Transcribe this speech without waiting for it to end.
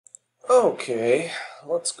Okay,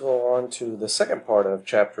 let's go on to the second part of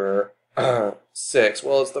chapter 6.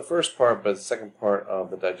 Well, it's the first part, but it's the second part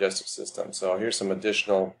of the digestive system. So here's some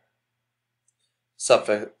additional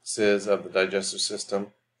suffixes of the digestive system.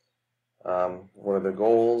 What are the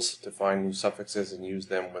goals? Define new suffixes and use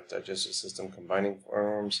them with digestive system combining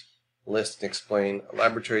forms. List and explain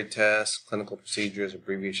laboratory tests, clinical procedures,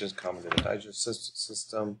 abbreviations common to the digestive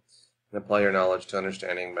system, and apply your knowledge to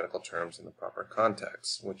understanding medical terms in the proper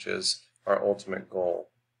context, which is our ultimate goal.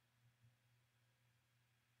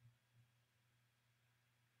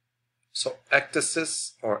 So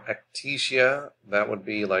ectasis or ectasia, that would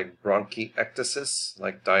be like bronchiectasis,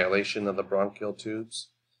 like dilation of the bronchial tubes.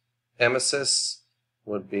 Emesis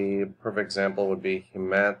would be, a perfect example would be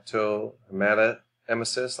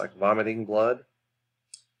hematoemesis, like vomiting blood.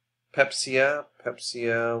 Pepsia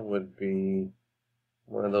would be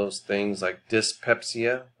one of those things like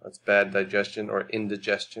dyspepsia, that's bad digestion or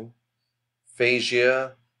indigestion.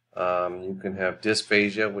 Phasia, you can have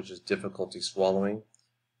dysphagia, which is difficulty swallowing.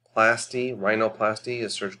 Plasty, rhinoplasty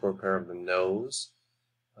is surgical repair of the nose.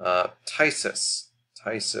 Ptysis,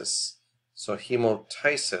 so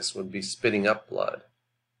hemotysis would be spitting up blood.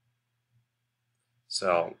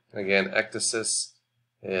 So again, ectasis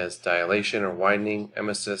is dilation or widening.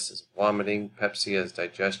 Emesis is vomiting. Pepsia is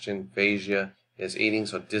digestion. Phasia is eating.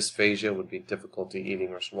 So dysphagia would be difficulty eating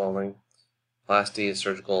or swallowing. Plasty is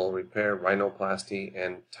surgical repair. Rhinoplasty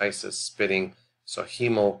and ptysis spitting. So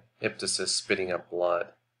hemoiptysis spitting up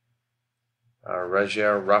blood.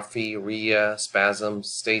 Regia, roughy, rhea, spasm,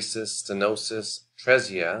 stasis, stenosis,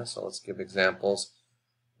 tresia. So let's give examples.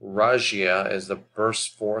 Ragia is the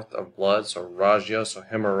burst forth of blood, so ragia, so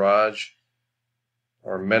hemorrhage,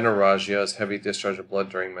 or menorrhagia is heavy discharge of blood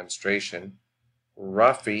during menstruation.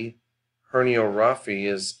 Roughy, herniorrhaphy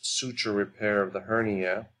is suture repair of the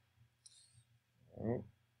hernia.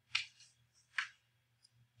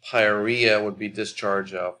 Pyorrhea would be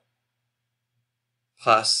discharge of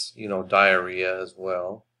pus, diarrhea as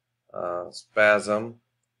well. Spasm,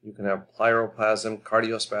 you can have plyroplasm,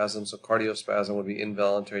 cardiospasm. So cardiospasm would be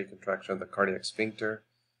involuntary contraction of the cardiac sphincter.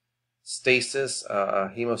 Stasis,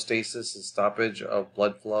 hemostasis is stoppage of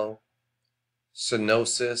blood flow.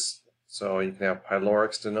 Stenosis, so you can have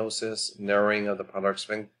pyloric stenosis, narrowing of the pyloric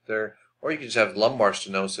sphincter, or you can just have lumbar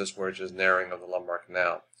stenosis, which is narrowing of the lumbar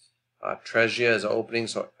canal. Atresia is opening,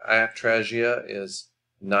 so atresia is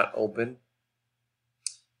not open.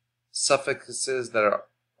 Suffixes that are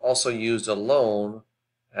also used alone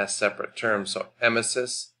as separate terms, so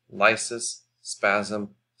emesis, lysis,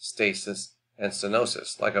 spasm, stasis, and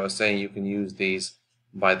stenosis. Like I was saying, you can use these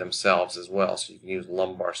by themselves as well. So you can use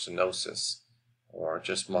lumbar stenosis or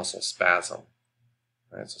just muscle spasm.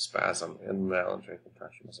 Right, so spasm, involuntary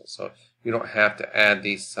contraction muscle. So you don't have to add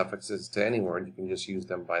these suffixes to any word. You can just use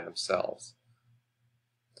them by themselves.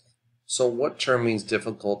 So what term means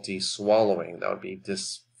difficulty swallowing? That would be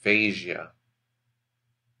dysphagia.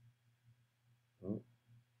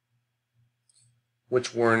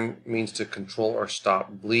 Which word means to control or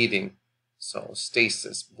stop bleeding? So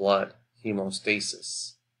stasis, blood,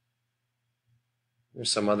 hemostasis.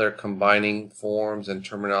 There's some other combining forms and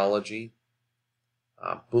terminology.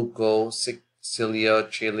 Bucco, cilia,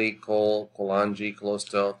 chili, col, cholangi,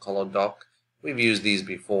 colosto, colodoc. We've used these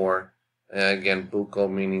before. Again, bucco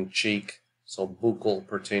meaning cheek, so buccal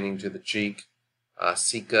pertaining to the cheek.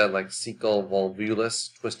 Ceca, like cecal volvulus,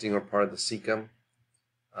 twisting or part of the cecum.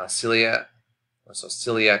 Celiac, so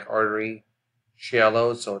celiac artery.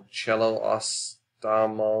 Cello, so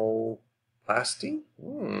cello-ostomoplasty.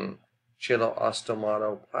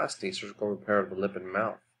 Cello-ostomatoplasty, surgical repair of the lip and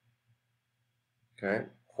mouth. Okay,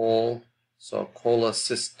 col, so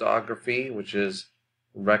cholecystography, which is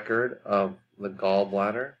record of the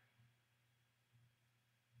gallbladder.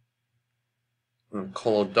 And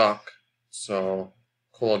colodoc, so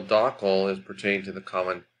colodocal is pertaining to the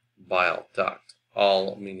common bile duct,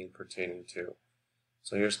 all meaning pertaining to.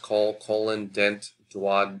 So here's colon, dent,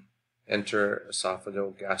 duod, enter,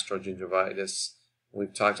 esophageal, gastrogingivitis.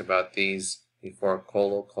 We've talked about these before,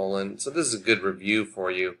 colon. So this is a good review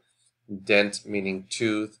for you. Dent meaning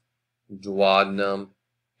tooth, duodenum,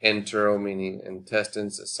 entero meaning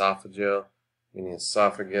intestines, esophageal meaning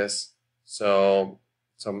esophagus. So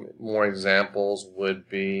some more examples would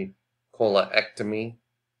be colectomy,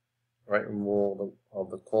 right, removal of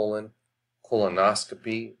the colon.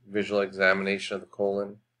 Colonoscopy, visual examination of the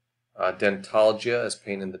colon. Dentalgia is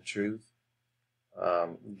pain in the tooth.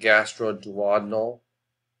 Gastroduodenal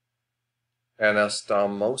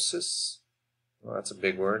anastomosis. Well, that's a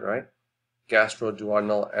big word, right?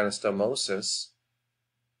 Gastroduodenal anastomosis.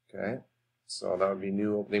 Okay, so that would be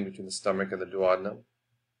new opening between the stomach and the duodenum.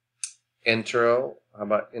 Entero, how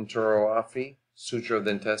about enteroophy, suture of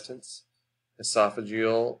the intestines?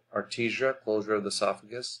 Esophageal artesia, closure of the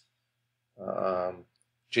esophagus.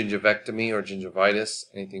 Gingivectomy or gingivitis,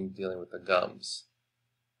 anything dealing with the gums.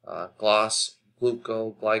 Gloss,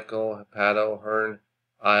 gluco, glyco, hepato, hern,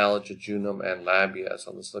 ile, jejunum, and labia.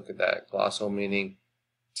 So let's look at that. Glosso meaning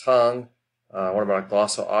tongue. What about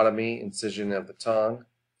glossotomy, incision of the tongue?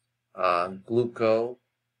 Gluco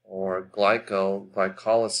or glyco,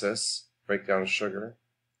 glycolysis, breakdown of sugar.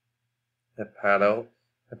 Hepato,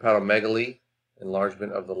 hepatomegaly,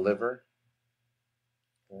 enlargement of the liver.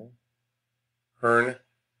 Okay. Hern,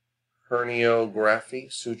 herniography,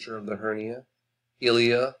 suture of the hernia.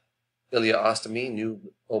 Ilia, ileostomy,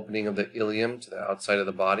 new opening of the ileum to the outside of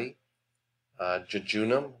the body.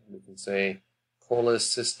 Jejunum, we can say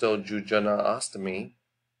cholecystojejunalostomy.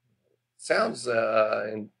 Sounds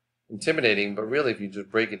intimidating, but really if you just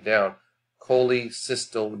break it down,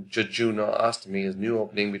 cholecystojejunalostomy is new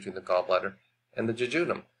opening between the gallbladder and the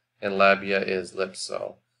jejunum. And labia is lips,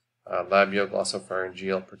 so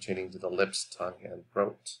labioglosopharyngeal, pertaining to the lips, tongue, and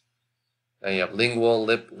throat. Then you have lingual,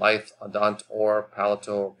 lip, lithe, odont, or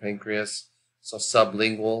palatal, pancreas. So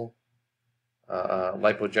sublingual,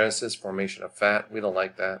 lipogenesis, formation of fat. We don't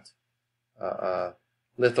like that.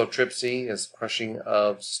 Lithotripsy is crushing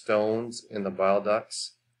of stones in the bile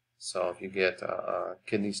ducts. So if you get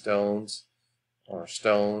kidney stones or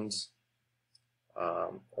stones,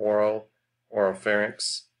 oropharynx,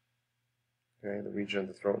 okay, the region of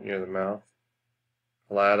the throat near the mouth.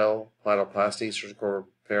 Palatoplasty, surgical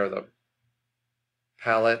repair of the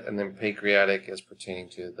palate, and then pancreatic is pertaining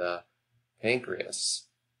to the pancreas.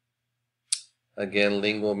 Again,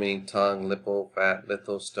 lingual meaning tongue, lipo, fat,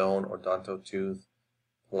 litho, stone, odonto, tooth,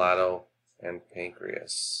 palato, and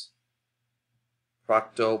pancreas.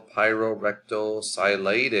 Procto, pyro, recto,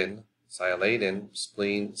 silaten,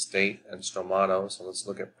 spleen, state, and stomato. So let's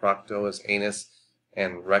look at procto as anus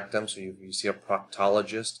and rectum. So you see a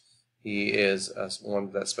proctologist. He is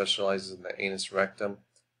one that specializes in the anus rectum.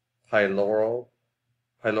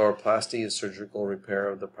 Pyloroplasty is surgical repair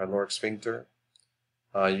of the pyloric sphincter.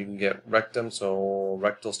 You can get rectum, so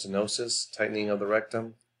rectal stenosis, tightening of the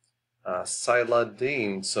rectum.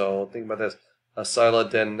 Siladine, so think about this. A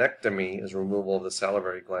siladenectomy is removal of the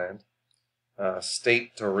salivary gland.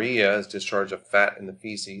 Statoria is discharge of fat in the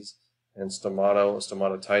feces. And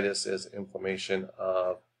stomatitis is inflammation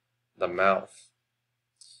of the mouth.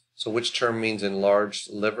 So which term means enlarged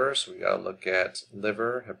liver? So we got to look at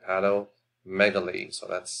liver, hepatomegaly. So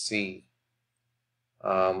that's C.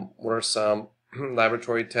 What are some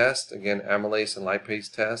laboratory tests? Again, amylase and lipase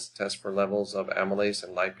tests. Test for levels of amylase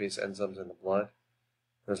and lipase enzymes in the blood.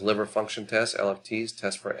 There's liver function tests, LFTs,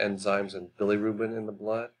 test for enzymes and bilirubin in the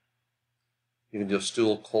blood. You can do a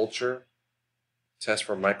stool culture, test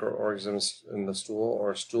for microorganisms in the stool,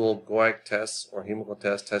 or stool goic tests or hemoglobin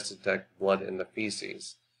tests, test to detect blood in the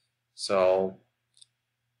feces. So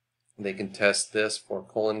they can test this for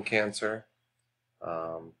colon cancer.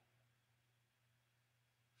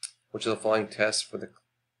 Which of the following tests for the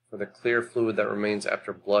clear fluid that remains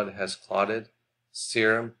after blood has clotted?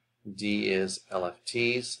 Serum. D is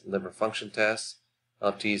LFTs, liver function tests.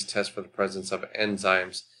 LFTs test for the presence of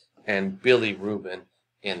enzymes and bilirubin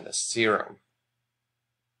in the serum.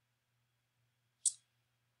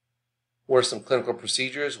 What are some clinical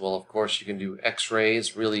procedures? Well, of course, you can do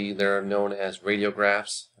x-rays. Really, they're known as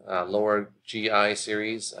radiographs. Lower GI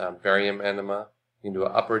series, barium enema. You can do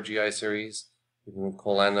an upper GI series. You can do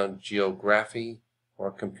cholangiography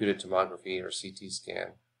or computed tomography or CT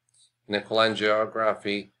scan. In a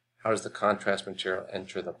cholangiography, how does the contrast material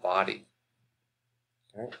enter the body?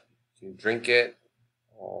 Okay. Do you drink it,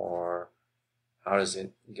 or how does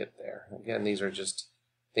it get there? Again, these are just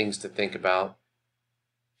things to think about.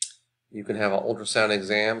 You can have an ultrasound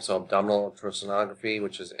exam, so abdominal ultrasonography,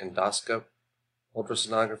 which is endoscope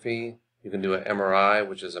ultrasonography. You can do an MRI,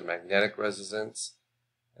 which is a magnetic resonance.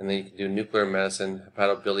 And then you can do nuclear medicine,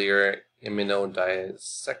 hepatobiliary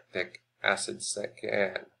immunodissectic acid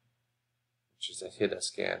scan, which is a HIDA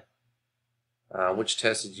scan. Which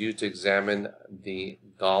test is used to examine the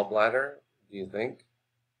gallbladder, do you think?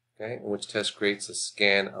 Okay, and which test creates a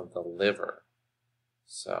scan of the liver?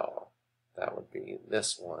 So that would be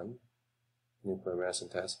this one, nuclear medicine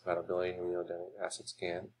test, hepatobiliary immunodissectic acid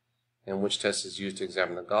scan. And which test is used to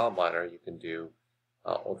examine the gallbladder? You can do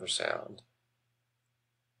ultrasound.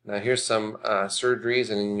 Now here's some surgeries,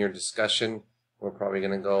 and in your discussion, we're probably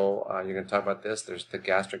going to go, you're going to talk about this. There's the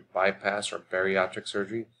gastric bypass or bariatric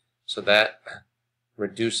surgery. So that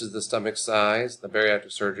reduces the stomach size, the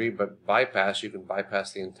bariatric surgery, but bypass, you can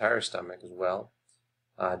bypass the entire stomach as well.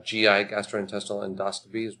 GI, gastrointestinal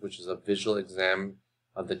endoscopy, which is a visual exam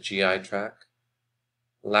of the GI tract.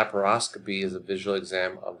 Laparoscopy is a visual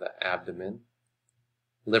exam of the abdomen.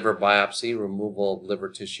 Liver biopsy, removal of liver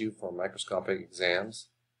tissue for microscopic exams.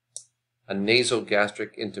 A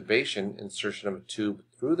nasogastric intubation, insertion of a tube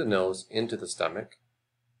through the nose into the stomach.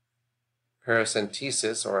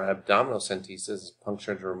 Paracentesis or abdominocentesis is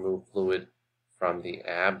puncture to remove fluid from the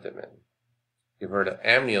abdomen. You've heard of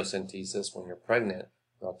amniocentesis. When you're pregnant,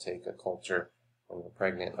 they'll take a culture when you're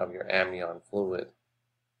pregnant of your amnion fluid.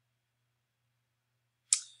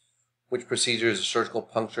 Which procedure is a surgical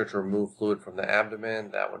puncture to remove fluid from the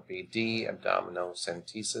abdomen? That would be D,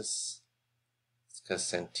 abdominocentesis. It's because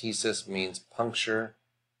centesis means puncture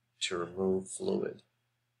to remove fluid.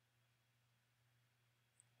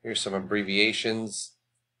 Here's some abbreviations.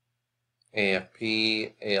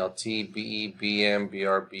 AFP, ALT, BE, BM,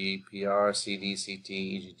 BRB, PR, CD, CT,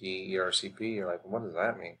 EGD, ERCP. You're like, what does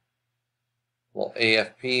that mean? Well,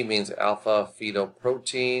 AFP means alpha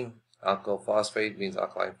fetoprotein. Alkyl phosphate means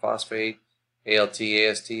alkaline phosphate. ALT,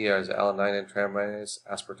 AST is alanine transaminase,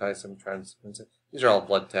 aspartame transmembrane. These are all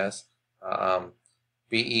blood tests.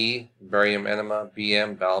 BE, barium enema.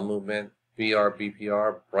 BM, bowel movement. BR,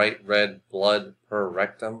 BPR, bright red blood per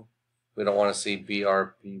rectum. We don't want to see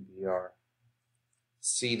BR, BPR.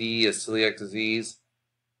 CD is celiac disease.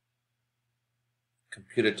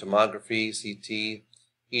 Computed tomography, CT.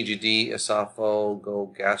 EGD,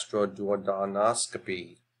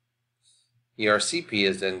 esophagogastroduodenoscopy. ERCP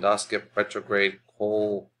is endoscopic retrograde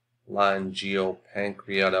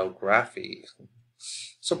cholangiopancreatography.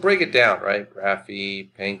 So break it down, right?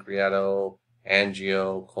 Graphy, pancreato,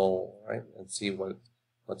 angio, col, right? And see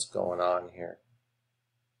what's going on here.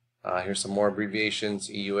 Here's some more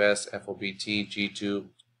abbreviations: EUS, FOBT,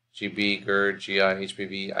 G-tube, GB, GERD, GI,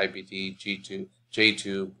 HPV, IBD, G-tube,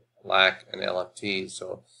 J-tube, LAC, and LFT.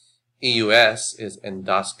 So EUS is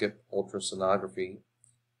endoscopic ultrasonography.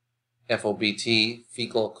 FOBT,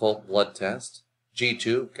 fecal occult blood test.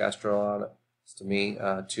 G-tube, gastrostomy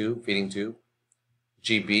tube, feeding tube.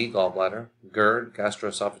 GB, gallbladder. GERD,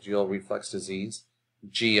 gastroesophageal reflux disease.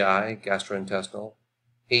 GI, gastrointestinal.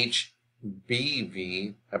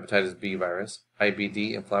 HBV, hepatitis B virus.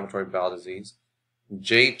 IBD, inflammatory bowel disease.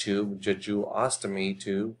 J-tube, jejuostomy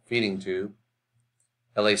tube, feeding tube.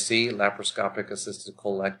 LAC, laparoscopic assisted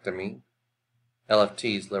colectomy.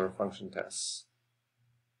 LFTs, liver function tests.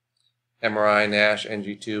 MRI, NASH,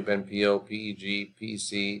 NG tube, NPO, PEG,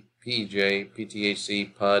 PEC, PEJ,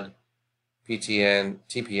 PTHC, PUD, PTN,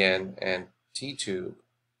 TPN, and T-tube.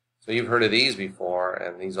 So you've heard of these before,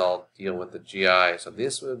 and these all deal with the GI. So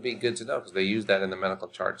this would be good to know because they use that in the medical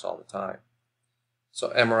charts all the time. So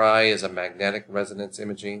MRI is a magnetic resonance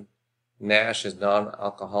imaging. NASH is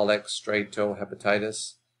non-alcoholic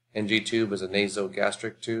steatohepatitis. NG tube is a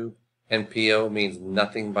nasogastric tube. NPO means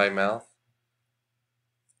nothing by mouth.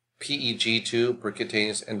 PEG tube,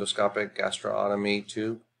 percutaneous endoscopic gastrostomy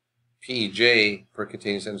tube. PEJ,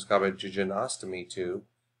 percutaneous endoscopic jejunostomy tube.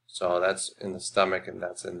 So that's in the stomach and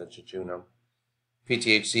that's in the jejunum.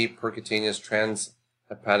 PTHC, percutaneous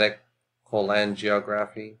transhepatic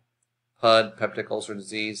cholangiography. PUD, peptic ulcer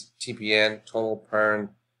disease. TPN, total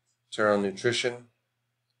parenteral nutrition.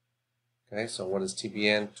 Okay, so what is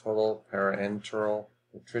TPN? Total parenteral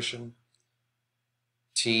nutrition.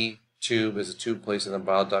 T-tube is a tube placed in the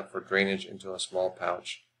bile duct for drainage into a small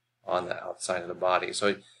pouch on the outside of the body.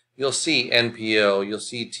 So you'll see NPO, you'll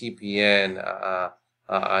see TPN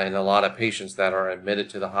in a lot of patients that are admitted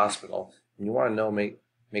to the hospital. And you want to know, make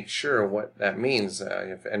sure what that means.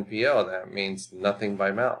 If NPO, that means nothing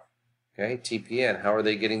by mouth. Okay, TPN, how are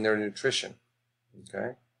they getting their nutrition?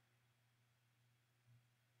 Okay.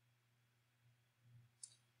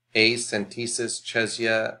 Centesis,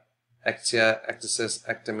 chesia, ectia, ectasis,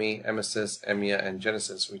 ectomy, emesis, emia, and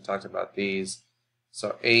genesis. We talked about these.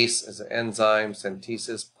 So ACE is an enzyme,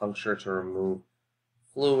 centesis, puncture to remove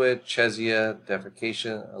fluid, chesia,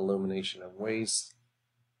 defecation, elimination of waste.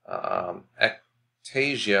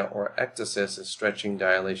 Ectasia or ectasis is stretching,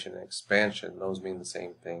 dilation, and expansion. Those mean the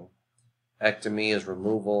same thing. Ectomy is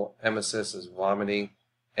removal. Emesis is vomiting.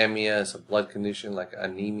 Emia is a blood condition like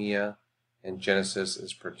anemia. And genesis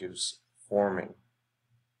is produce, forming.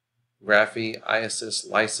 Graphy, iasis,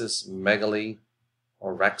 lysis, megaly,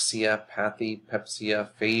 orexia, pathy, pepsia,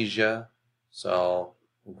 phasia. So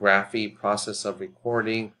graphy, process of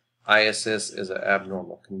recording. Iasis is an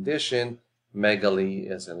abnormal condition. Megaly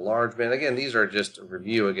is enlargement. Again, these are just a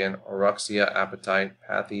review again. Orexia, appetite.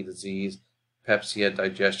 Pathy, disease. Pepsia,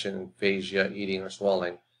 digestion. And phasia, eating or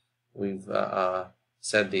swallowing. We've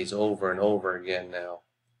said these over and over again now.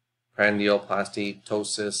 Prandioplasty,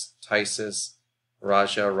 ptosis, ptysis,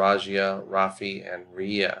 Raja, Rajya, Rafi, and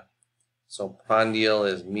Riya. So prandial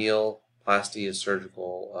is meal, plasty is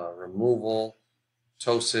surgical removal,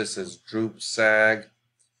 ptosis is droop, sag,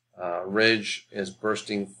 ridge is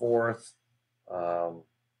bursting forth,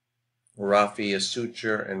 Rafi is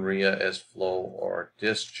suture, and Riya is flow or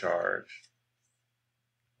discharge.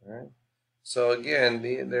 All right. So again,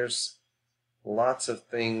 there's lots of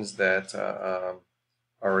things that are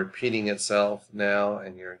repeating itself now,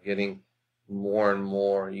 and you're getting more and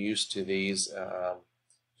more used to these.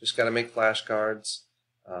 Just got to make flashcards.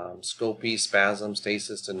 Scopy, spasm,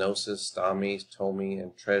 stasis, stenosis, stomy, tomy,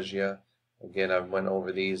 and tresia. Again, I went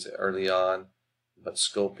over these early on, but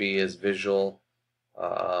scopy is visual.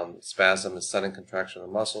 Spasm is sudden contraction of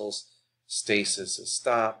the muscles. Stasis is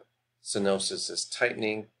stop. Stenosis is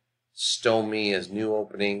tightening. Stomy is new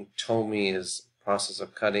opening. Tomy is process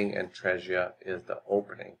of cutting, and tresia is the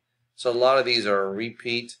opening. So a lot of these are a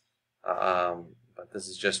repeat, but this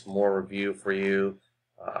is just more review for you.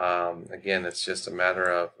 Again, it's just a matter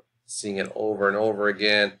of seeing it over and over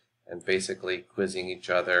again and basically quizzing each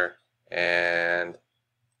other and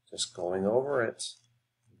just going over it.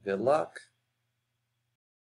 Good luck.